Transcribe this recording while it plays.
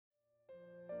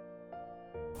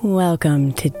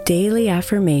Welcome to Daily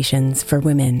Affirmations for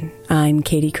Women. I'm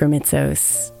Katie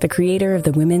Kremitzos, the creator of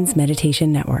the Women's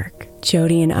Meditation Network.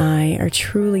 Jody and I are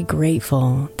truly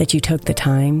grateful that you took the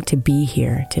time to be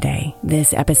here today.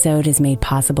 This episode is made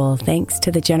possible thanks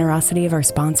to the generosity of our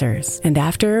sponsors. And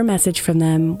after a message from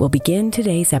them, we'll begin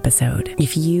today's episode.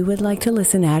 If you would like to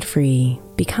listen ad-free,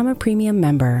 become a premium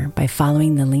member by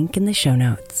following the link in the show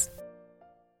notes.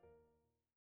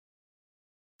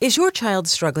 Is your child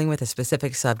struggling with a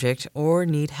specific subject or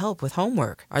need help with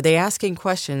homework? Are they asking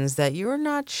questions that you're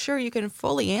not sure you can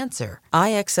fully answer?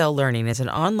 IXL Learning is an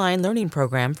online learning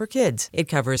program for kids. It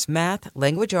covers math,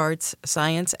 language arts,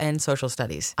 science, and social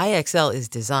studies. IXL is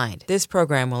designed. This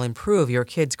program will improve your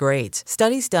kids' grades.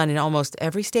 Studies done in almost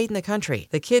every state in the country.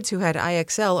 The kids who had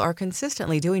IXL are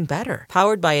consistently doing better.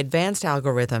 Powered by advanced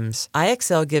algorithms,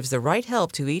 IXL gives the right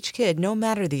help to each kid no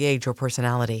matter the age or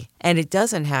personality. And it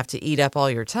doesn't have to eat up all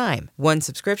your time. One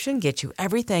subscription gets you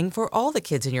everything for all the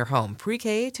kids in your home,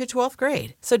 pre-K to 12th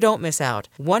grade. So don't miss out.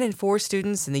 1 in 4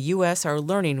 students in the U.S. are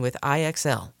learning with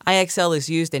IXL. IXL is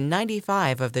used in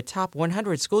 95 of the top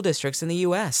 100 school districts in the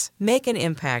U.S. Make an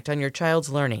impact on your child's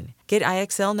learning. Get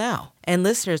IXL now. And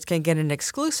listeners can get an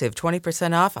exclusive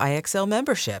 20% off IXL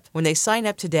membership when they sign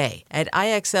up today at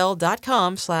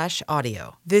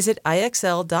IXL.com/audio. Visit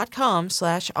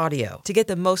IXL.com/audio to get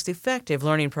the most effective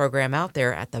learning program out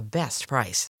there at the best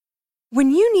price.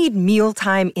 When you need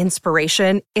mealtime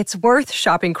inspiration, it's worth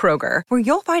shopping Kroger, where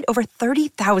you'll find over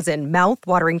 30,000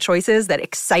 mouth-watering choices that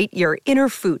excite your inner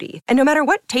foodie. And no matter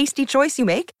what tasty choice you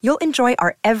make, you'll enjoy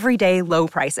our everyday low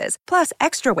prices, plus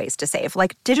extra ways to save,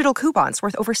 like digital coupons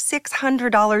worth over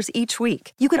 $600 each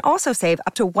week. You can also save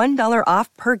up to $1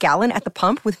 off per gallon at the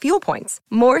pump with fuel points.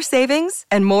 More savings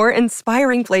and more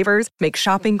inspiring flavors make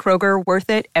shopping Kroger worth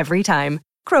it every time.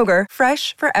 Kroger,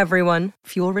 fresh for everyone.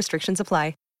 Fuel restrictions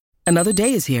apply. Another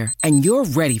day is here, and you're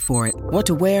ready for it. What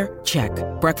to wear? Check.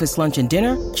 Breakfast, lunch, and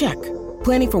dinner? Check.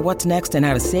 Planning for what's next and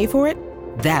how to save for it?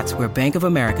 That's where Bank of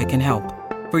America can help.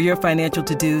 For your financial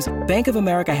to-dos, Bank of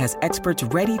America has experts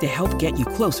ready to help get you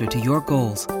closer to your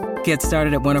goals. Get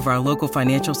started at one of our local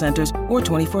financial centers or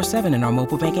 24/7 in our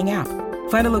mobile banking app.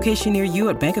 Find a location near you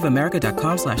at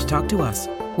bankofamerica.com/talktous.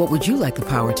 What would you like the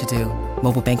power to do?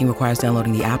 Mobile banking requires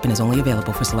downloading the app and is only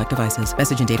available for select devices.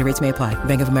 Message and data rates may apply.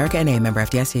 Bank of America N.A., member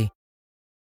FDIC.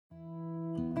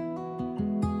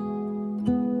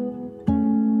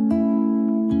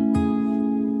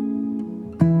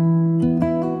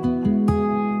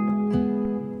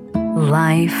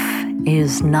 Life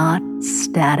is not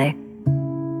static.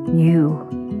 You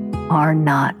are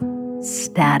not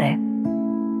static.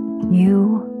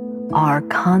 You are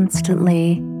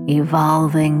constantly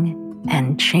evolving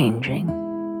and changing.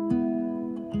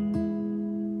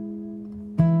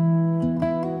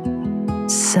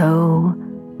 So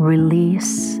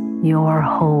release your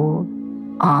hold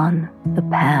on the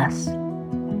past,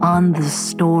 on the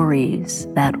stories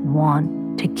that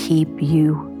want to keep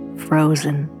you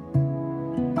frozen,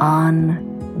 on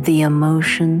the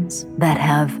emotions that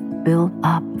have built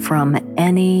up from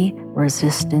any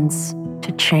resistance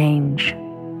to change.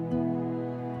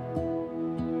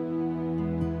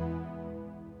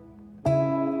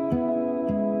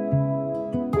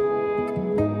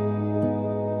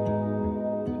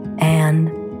 And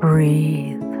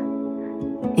breathe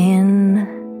in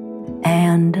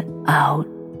and out,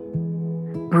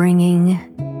 bringing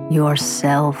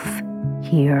yourself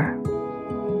here.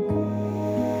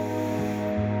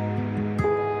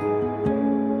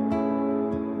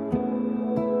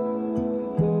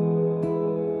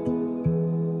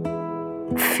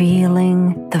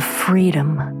 Feeling the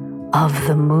freedom of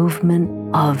the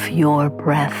movement of your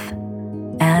breath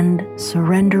and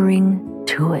surrendering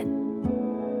to it.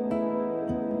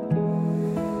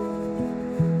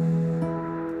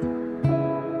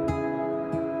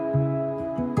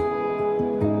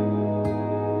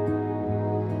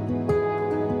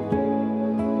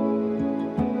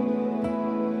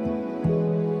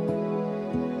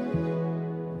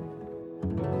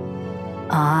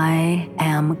 I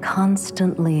am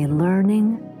constantly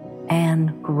learning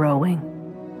and growing.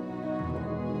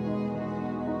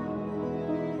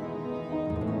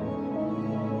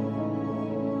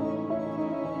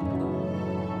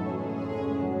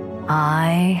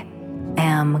 I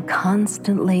am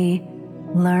constantly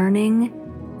learning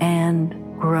and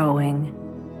growing.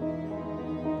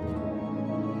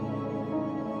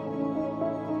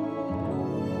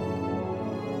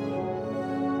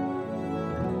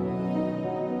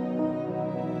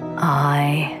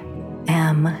 I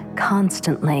am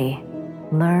constantly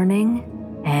learning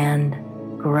and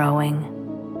growing.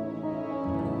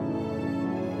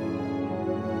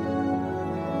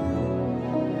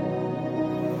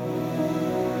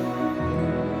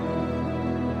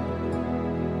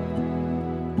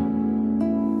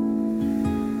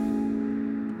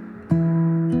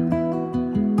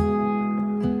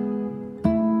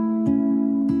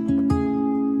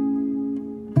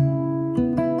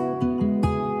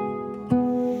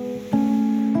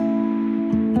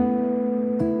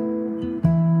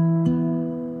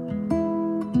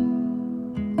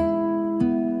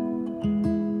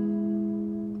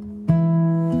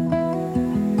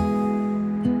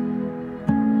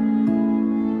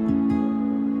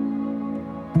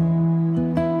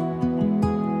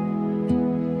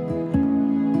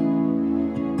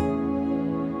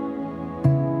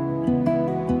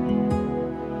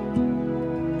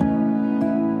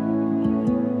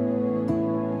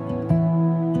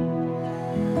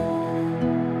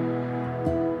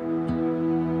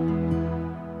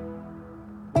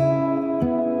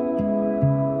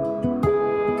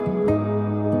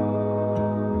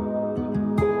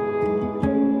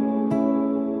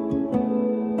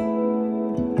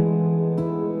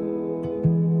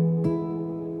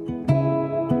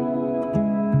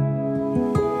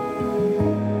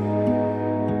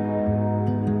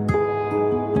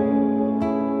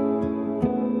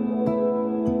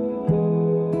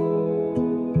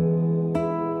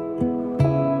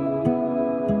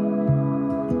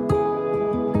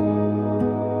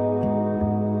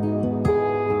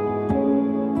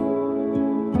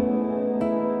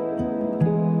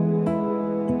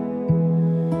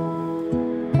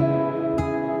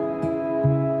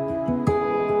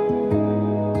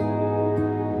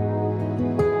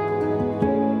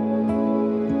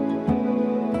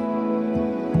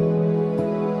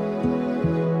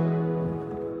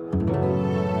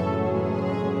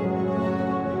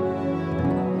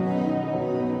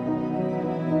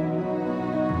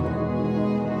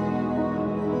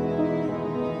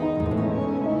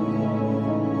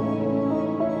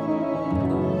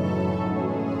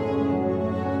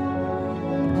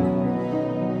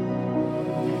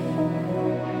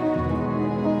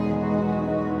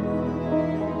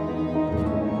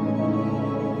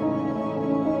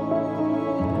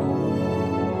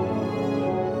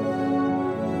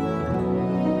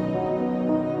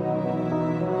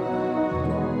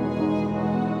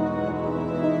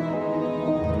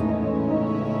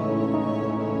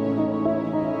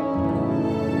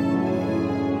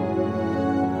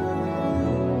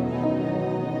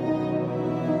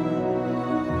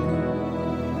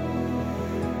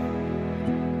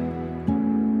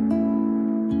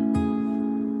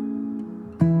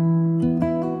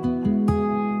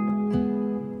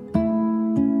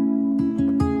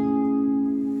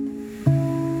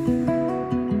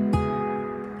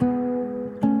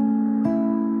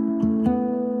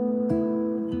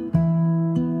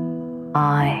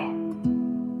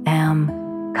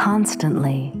 am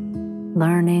constantly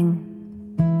learning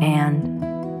and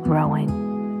growing.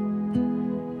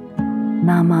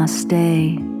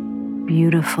 Namaste,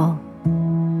 beautiful.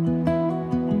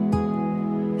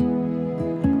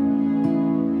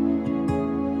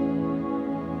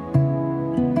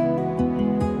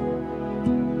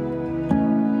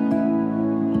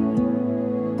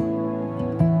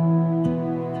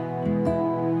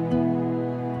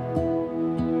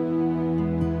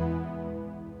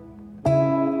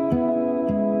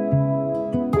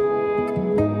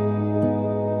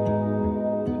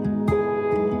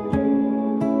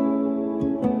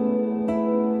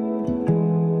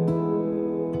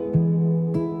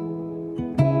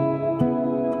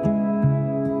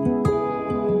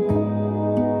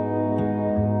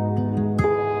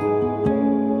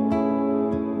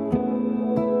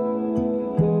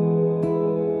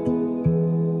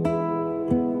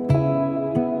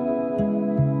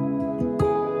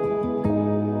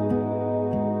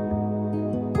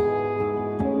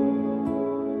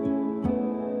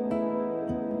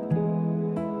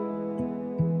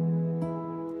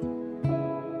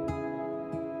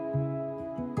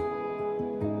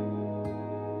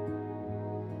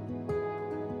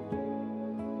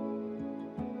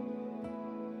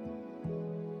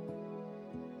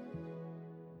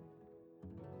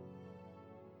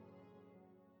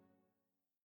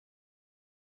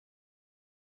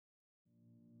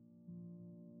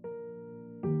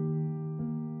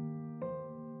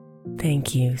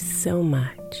 Thank you so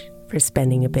much for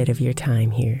spending a bit of your time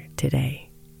here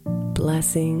today.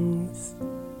 Blessings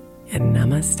and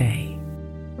namaste.